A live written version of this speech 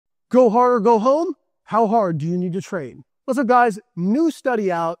Go hard or go home? How hard do you need to train? What's up, guys? New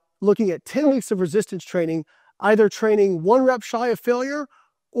study out looking at 10 weeks of resistance training, either training 1 rep shy of failure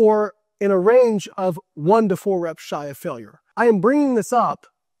or in a range of 1 to 4 reps shy of failure. I am bringing this up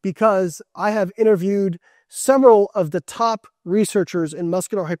because I have interviewed several of the top researchers in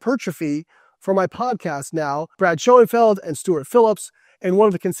muscular hypertrophy for my podcast now, Brad Schoenfeld and Stuart Phillips. And one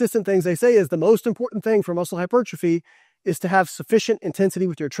of the consistent things they say is the most important thing for muscle hypertrophy is to have sufficient intensity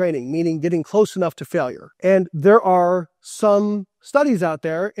with your training, meaning getting close enough to failure. And there are some studies out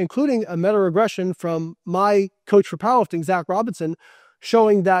there, including a meta-regression from my coach for powerlifting, Zach Robinson,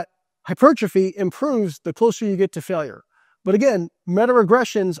 showing that hypertrophy improves the closer you get to failure. But again,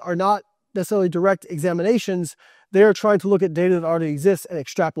 meta-regressions are not necessarily direct examinations. They are trying to look at data that already exists and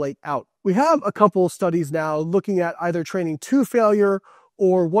extrapolate out. We have a couple of studies now looking at either training to failure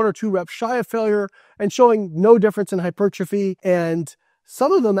or 1 or 2 reps shy of failure and showing no difference in hypertrophy. And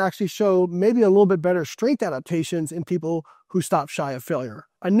some of them actually show maybe a little bit better strength adaptations in people who stop shy of failure.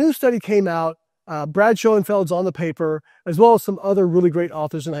 A new study came out. Brad Schoenfeld's on the paper, as well as some other really great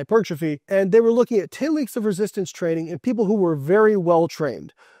authors in hypertrophy. And they were looking at 10 weeks of resistance training in people who were very well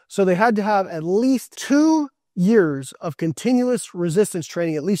trained. So they had to have at least 2 years of continuous resistance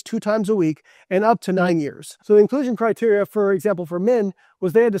training, at least 2 times a week, and up to 9 years. So the inclusion criteria, for example, for men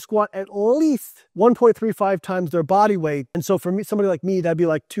was they had to squat at least 1.35 times their body weight. And so for me, somebody like me, that'd be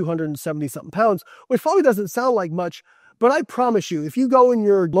like 270 something pounds, which probably doesn't sound like much, but I promise you, if you go in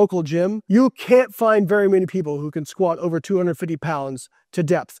your local gym, you can't find very many people who can squat over 250 pounds to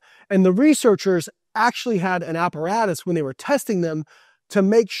depth. And the researchers actually had an apparatus when they were testing them to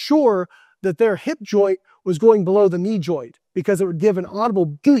make sure that their hip joint was going below the knee joint, because it would give an audible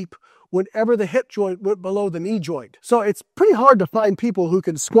bleep whenever the hip joint went below the knee joint. So it's pretty hard to find people who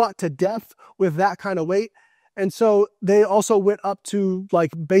can squat to depth with that kind of weight. And so they also went up to,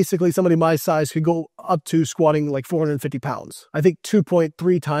 like, basically somebody my size could go up to squatting like 450 pounds. I think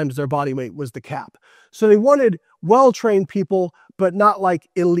 2.3 times their body weight was the cap. So they wanted well-trained people, but not like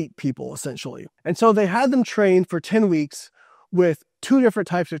elite people, essentially. And so they had them train for 10 weeks with 2 different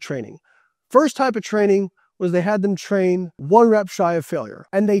types of training. First type of training was they had them train 1 rep shy of failure,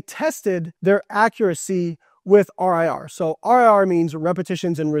 and they tested their accuracy with RIR. So RIR means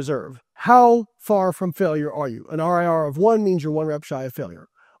repetitions in reserve. How far from failure are you? An RIR of 1 means you're 1 rep shy of failure.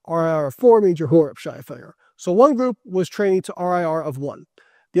 RIR of 4 means you're 4 reps shy of failure. So one group was training to RIR of 1.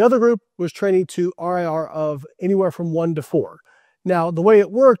 The other group was training to RIR of anywhere from 1 to 4. Now, the way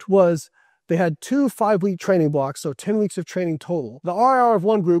it worked was they had 2 5-week training blocks, so 10 weeks of training total. The RIR of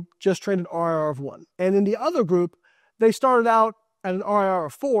one group just trained an RIR of 1. And in the other group, they started out at an RIR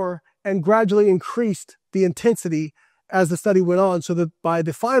of 4 and gradually increased the intensity as the study went on, so that by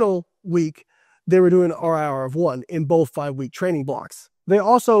the final week, they were doing an RIR of 1 in both 5-week training blocks. They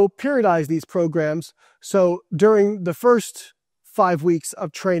also periodized these programs. So during the first 5 weeks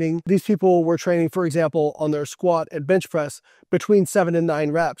of training, these people were training, for example, on their squat and bench press between 7 and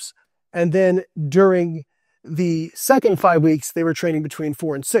 9 reps. And then during the second 5 weeks, they were training between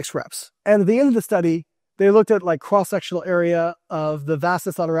 4 and 6 reps. And at the end of the study, they looked at like cross-sectional area of the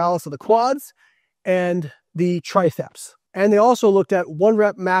vastus lateralis of the quads and the triceps. And they also looked at 1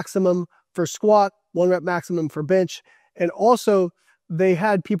 rep maximum for squat, 1 rep maximum for bench. And also they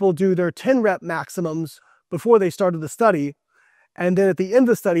had people do their 10 rep maximums before they started the study. And then at the end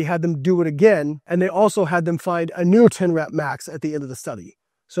of the study, had them do it again. And they also had them find a new 10 rep max at the end of the study.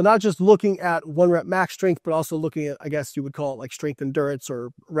 So not just looking at 1 rep max strength, but also looking at, I guess you would call it like strength endurance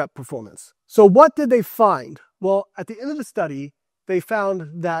or rep performance. So what did they find? Well, at the end of the study, they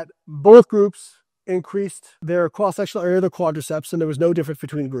found that both groups increased their cross-sectional area of the quadriceps, and there was no difference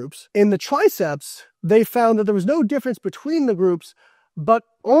between groups. In the triceps, they found that there was no difference between the groups, but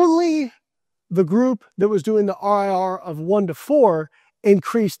only the group that was doing the RIR of 1 to 4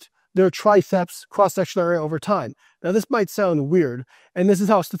 increased their triceps cross-sectional area over time. Now, this might sound weird, and this is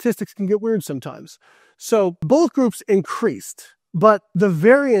how statistics can get weird sometimes. So both groups increased, but the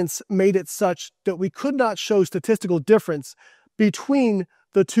variance made it such that we could not show statistical difference between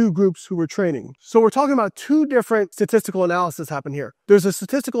the 2 groups who were training. So we're talking about 2 different statistical analyses happen here. There's a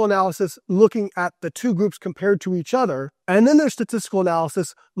statistical analysis looking at the 2 groups compared to each other, and then there's statistical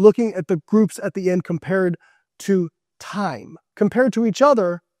analysis looking at the groups at the end compared to time. Compared to each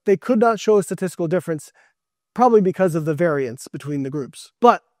other, they could not show a statistical difference, probably because of the variance between the groups.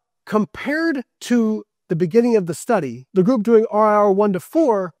 But compared to the beginning of the study, the group doing RIR 1 to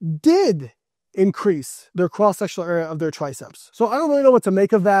 4 did increase their cross-sectional area of their triceps. So I don't really know what to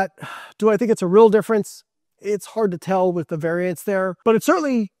make of that. Do I think it's a real difference? It's hard to tell with the variance there, but it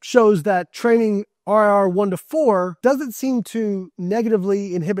certainly shows that training RIR 1 to 4 doesn't seem to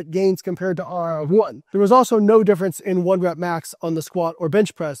negatively inhibit gains compared to RIR 1. There was also no difference in 1 rep max on the squat or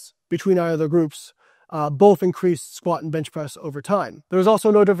bench press between either groups. Both increased squat and bench press over time. There was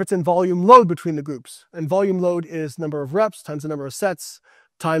also no difference in volume load between the groups. And volume load is number of reps times the number of sets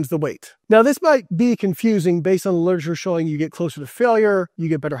times the weight. Now, this might be confusing based on the literature showing you get closer to failure, you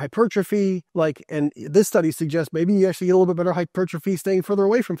get better hypertrophy, and this study suggests maybe you actually get a little bit better hypertrophy staying further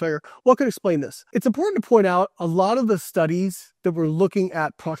away from failure. What could explain this? It's important to point out a lot of the studies that were looking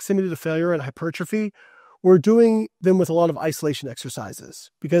at proximity to failure and hypertrophy we're doing them with a lot of isolation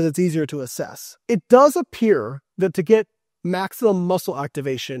exercises because it's easier to assess. It does appear that to get maximum muscle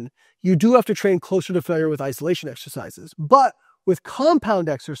activation, you do have to train closer to failure with isolation exercises. But with compound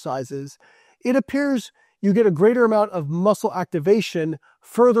exercises, it appears you get a greater amount of muscle activation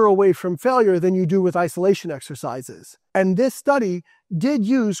further away from failure than you do with isolation exercises. And this study did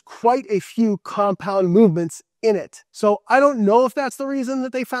use quite a few compound movements in it. So I don't know if that's the reason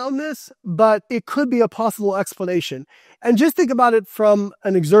that they found this, but it could be a possible explanation. And just think about it from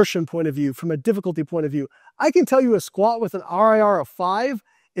an exertion point of view, from a difficulty point of view. I can tell you a squat with an RIR of 5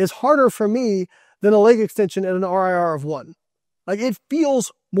 is harder for me than a leg extension at an RIR of 1. It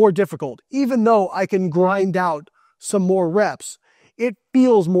feels more difficult. Even though I can grind out some more reps, it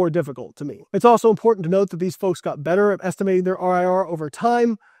feels more difficult to me. It's also important to note that these folks got better at estimating their RIR over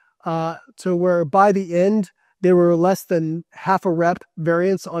time, to where by the end, they were less than half a rep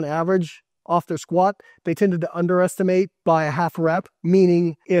variance on average off their squat. They tended to underestimate by a half rep,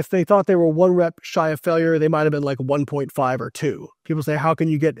 meaning if they thought they were 1 rep shy of failure, they might have been like 1.5 or 2. People say, how can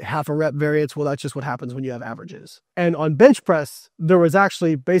you get half a rep variance? Well, that's just what happens when you have averages. And on bench press, there was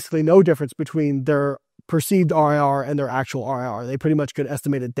actually basically no difference between their perceived RIR and their actual RIR. They pretty much could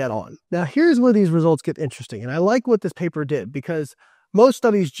estimate it dead on. Now, here's where these results get interesting. And I like what this paper did because most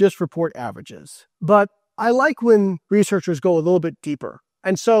studies just report averages. But I like when researchers go a little bit deeper.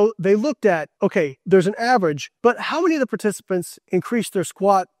 And so they looked at, okay, there's an average, but how many of the participants increased their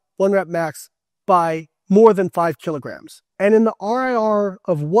squat 1 rep max by more than 5 kilograms? And in the RIR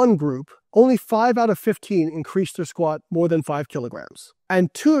of 1 group, only 5 out of 15 increased their squat more than 5 kilograms.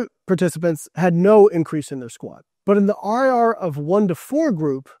 And 2 participants had no increase in their squat. But in the RIR of 1 to 4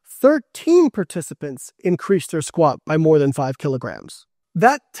 group, 13 participants increased their squat by more than 5 kilograms.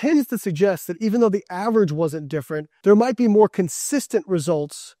 That tends to suggest that even though the average wasn't different, there might be more consistent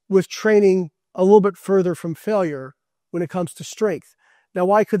results with training a little bit further from failure when it comes to strength. Now,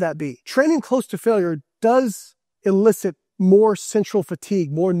 why could that be? Training close to failure does elicit more central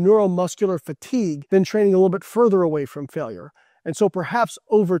fatigue, more neuromuscular fatigue than training a little bit further away from failure. And so perhaps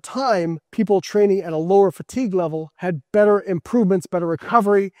over time, people training at a lower fatigue level had better improvements, better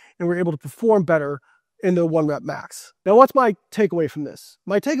recovery, and were able to perform better in the 1 rep max. Now, what's my takeaway from this?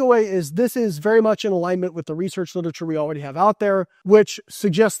 My takeaway is this is very much in alignment with the research literature we already have out there, which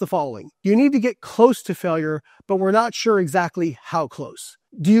suggests the following. You need to get close to failure, but we're not sure exactly how close.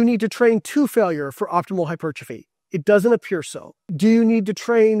 Do you need to train to failure for optimal hypertrophy? It doesn't appear so. Do you need to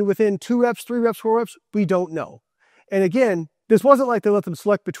train within 2 reps, 3 reps, 4 reps? We don't know. And again, this wasn't like they let them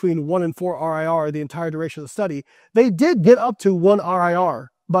select between 1 and 4 RIR the entire duration of the study. They did get up to 1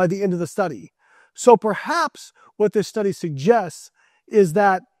 RIR by the end of the study. So perhaps what this study suggests is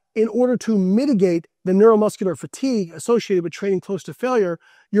that in order to mitigate the neuromuscular fatigue associated with training close to failure,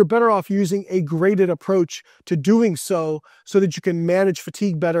 you're better off using a graded approach to doing so that you can manage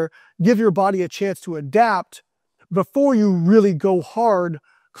fatigue better, give your body a chance to adapt before you really go hard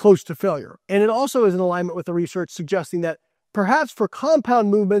close to failure. And it also is in alignment with the research suggesting that perhaps for compound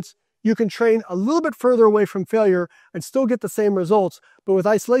movements, you can train a little bit further away from failure and still get the same results, but with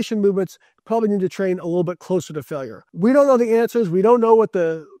isolation movements, you probably need to train a little bit closer to failure. We don't know the answers. We don't know what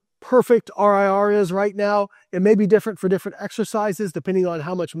the perfect RIR is right now. It may be different for different exercises, depending on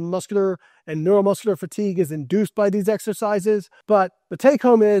how much muscular and neuromuscular fatigue is induced by these exercises. But the take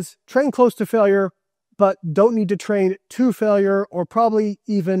home is train close to failure, but don't need to train to failure or probably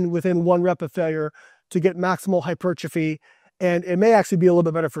even within 1 rep of failure to get maximal hypertrophy. And it may actually be a little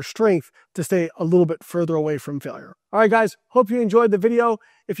bit better for strength to stay a little bit further away from failure. All right, guys, hope you enjoyed the video.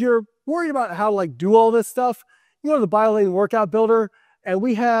 If you're worried about how to do all this stuff, you go to the Biolayne Workout Builder, and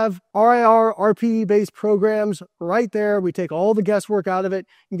we have RIR, RPE-based programs right there. We take all the guesswork out of it.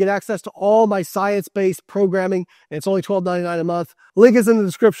 You can get access to all my science-based programming, and it's only $12.99 a month. Link is in the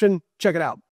description. Check it out.